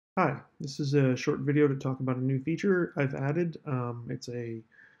Hi, this is a short video to talk about a new feature I've added. It's a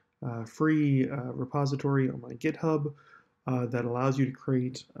free repository on my GitHub that allows you to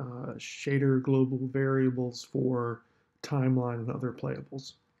create shader global variables for timeline and other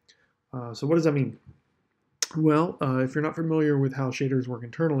playables. So what does that mean? Well, if you're not familiar with how shaders work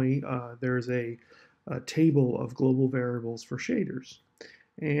internally, there's a table of global variables for shaders.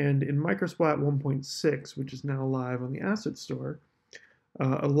 And in MicroSplat 1.6, which is now live on the Asset Store,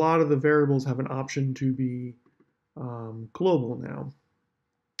 a lot of the variables have an option to be global now.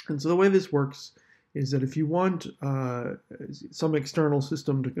 And so the way this works is that if you want some external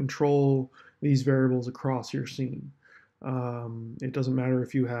system to control these variables across your scene, it doesn't matter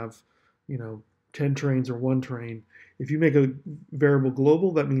if you have, 10 trains or one train. If you make a variable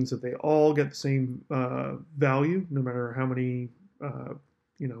global, that means that they all get the same value, no matter how many, uh,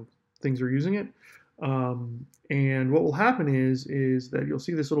 you know, things are using it. And what will happen is that you'll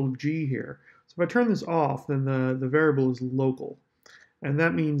see this little G here. So if I turn this off, then the variable is local. And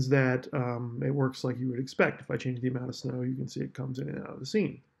that means that it works like you would expect. If I change the amount of snow, you can see it comes in and out of the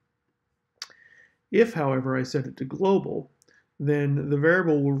scene. If, however, I set it to global, then the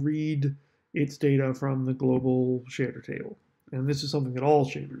variable will read its data from the global shader table. And this is something that all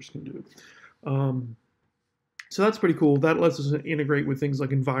shaders can do. Um, so that's pretty cool. That lets us integrate with things like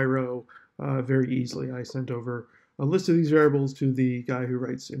Enviro very easily. I sent over a list of these variables to the guy who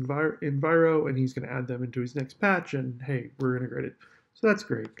writes Enviro, and he's going to add them into his next patch, and hey, we're integrated. So that's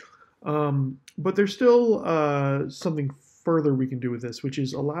great. But there's still something further we can do with this, which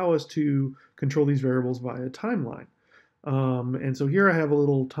is allow us to control these variables via timeline. And so here I have a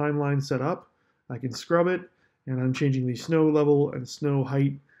little timeline set up. I can scrub it, and I'm changing the snow level and snow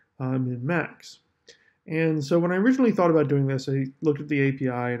height min max. And so when I originally thought about doing this, I looked at the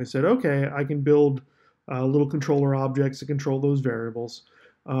API and I said, okay, I can build little controller objects to control those variables.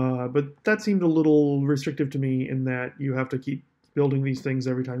 But that seemed a little restrictive to me in that you have to keep building these things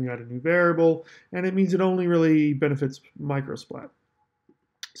every time you add a new variable, and it means it only really benefits MicroSplat.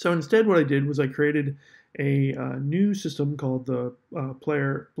 So instead what I did was I created a new system called the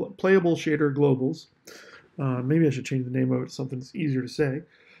PlayableShader Globals. Maybe I should change the name of it to something that's easier to say.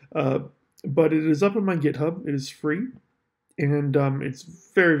 Uh, but it is up on my GitHub. It is free, and it's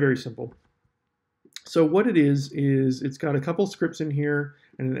very, very simple. So what it is it's got a couple scripts in here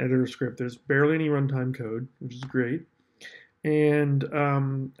and an editor script. There's barely any runtime code, which is great. And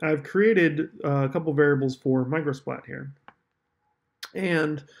I've created a couple variables for MicroSplat here.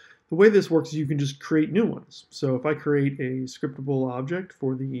 And the way this works is you can just create new ones. So if I create a scriptable object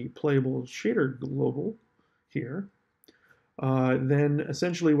for the PlayableShader global here, then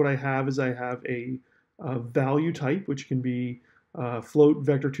essentially what I have is I have a value type, which can be float,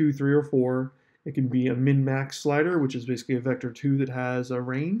 vector 2, 3, or 4. It can be a min-max slider, which is basically a vector 2 that has a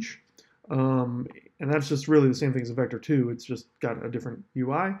range. And that's just really the same thing as a vector 2. It's just got a different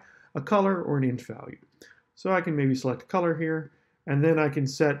UI, a color, or an int value. So I can maybe select a color here, and then I can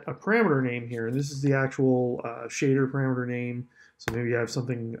set a parameter name here. And this is the actual shader parameter name. So maybe I have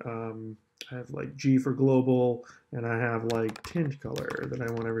something, I have like G for global, and I have like tint color that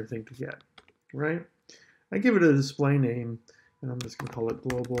I want everything to get, right? I give it a display name, and I'm just going to call it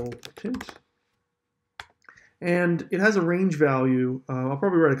global tint. And it has a range value. I'll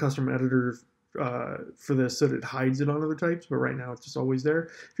probably write a custom editor for this so that it hides it on other types, but right now it's just always there.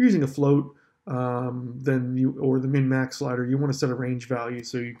 If you're using a float, or the min-max slider, you want to set a range value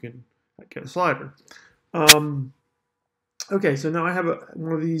so you can get a slider. Okay, so now I have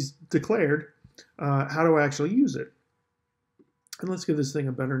one of these declared. How do I actually use it? And let's give this thing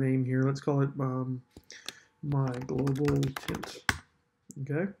a better name here. Let's call it my global tint.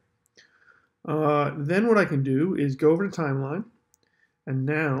 Okay. Then what I can do is go over to timeline, and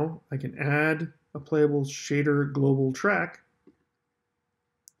now I can add a PlayableShader global track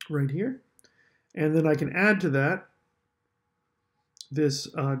right here. And then I can add to that this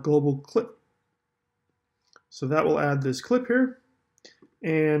global clip. So that will add this clip here.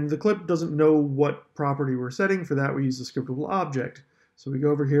 And the clip doesn't know what property we're setting. For that, we use the scriptable object. So we go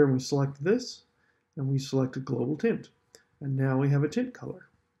over here and we select this, and we select a global tint. And now we have a tint color.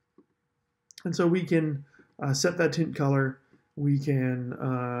 And so we can set that tint color. We can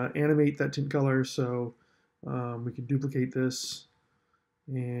animate that tint color. So we can duplicate this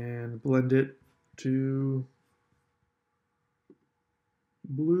and blend it to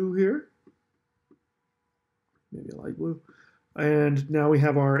blue here, maybe a light blue. And now we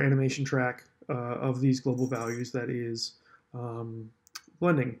have our animation track of these global values that is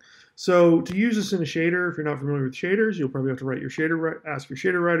blending. So to use this in a shader, if you're not familiar with shaders, you'll probably have to write your ask your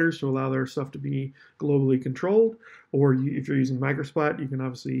shader writers to allow their stuff to be globally controlled. Or if you're using MicroSplat, you can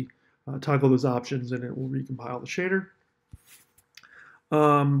obviously toggle those options and it will recompile the shader.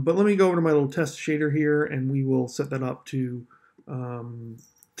 But let me go over to my little test shader here, and we will set that up to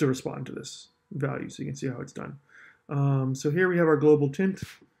respond to this value so you can see how it's done. So here we have our global tint.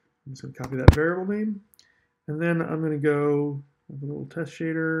 I'm just going to copy that variable name. And then I'm going to go with a little test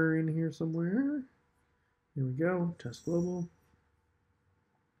shader in here somewhere. Here we go, test global.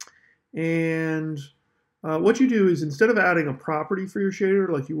 And what you do is instead of adding a property for your shader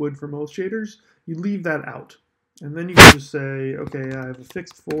like you would for most shaders, you leave that out. And then you can just say, okay, I have a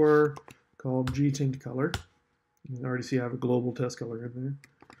fixed for called gtint color. You can already see I have a global test color in there.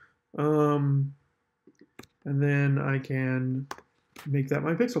 And then I can make that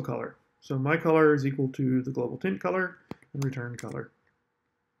my pixel color. So my color is equal to the global tint color and return color.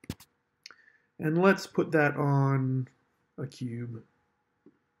 And let's put that on a cube.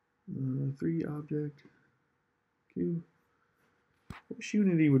 3 object cube. I wish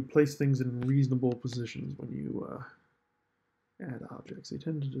Unity would place things in reasonable positions when you add objects. They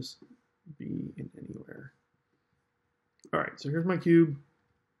tend to just be in anywhere. All right, so here's my cube.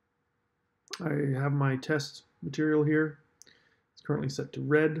 I have my test material here. It's currently set to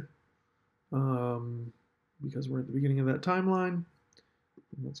red because we're at the beginning of that timeline.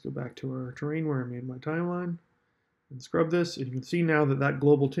 And let's go back to our terrain where I made my timeline and scrub this. And you can see now that that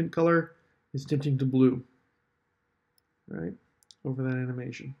global tint color is tinting to blue, right, over that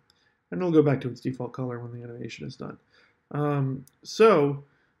animation. And it'll go back to its default color when the animation is done. You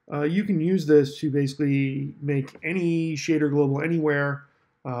can use this to basically make any shader global anywhere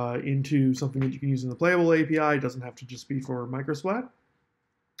into something that you can use in the Playable API. It doesn't have to just be for MicroSplat.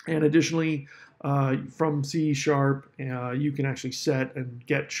 And additionally, from C#, you can actually set and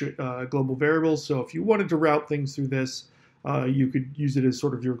get global variables. So if you wanted to route things through this, you could use it as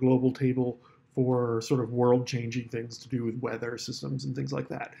sort of your global table for sort of world-changing things to do with weather systems and things like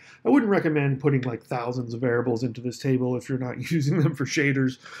that. I wouldn't recommend putting like thousands of variables into this table if you're not using them for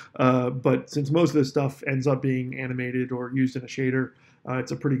shaders, but since most of this stuff ends up being animated or used in a shader,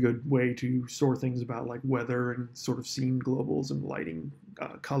 it's a pretty good way to store things about like weather and sort of scene globals and lighting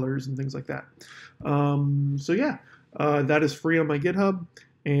colors and things like that. So yeah, that is free on my GitHub.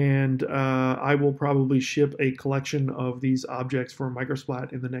 And I will probably ship a collection of these objects for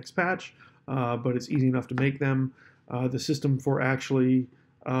MicroSplat in the next patch, but it's easy enough to make them. The system for actually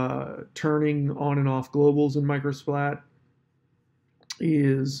turning on and off globals in MicroSplat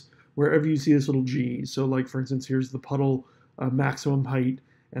is wherever you see this little G. So like, for instance, here's the puddle maximum height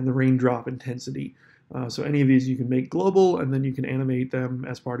and the raindrop intensity. So any of these you can make global, and then you can animate them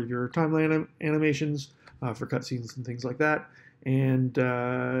as part of your timeline animations for cutscenes and things like that. And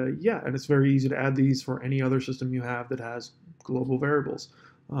yeah, and it's very easy to add these for any other system you have that has global variables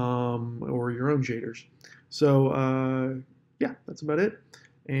or your own shaders. So yeah, that's about it.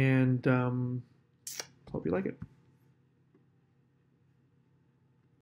 And hope you like it.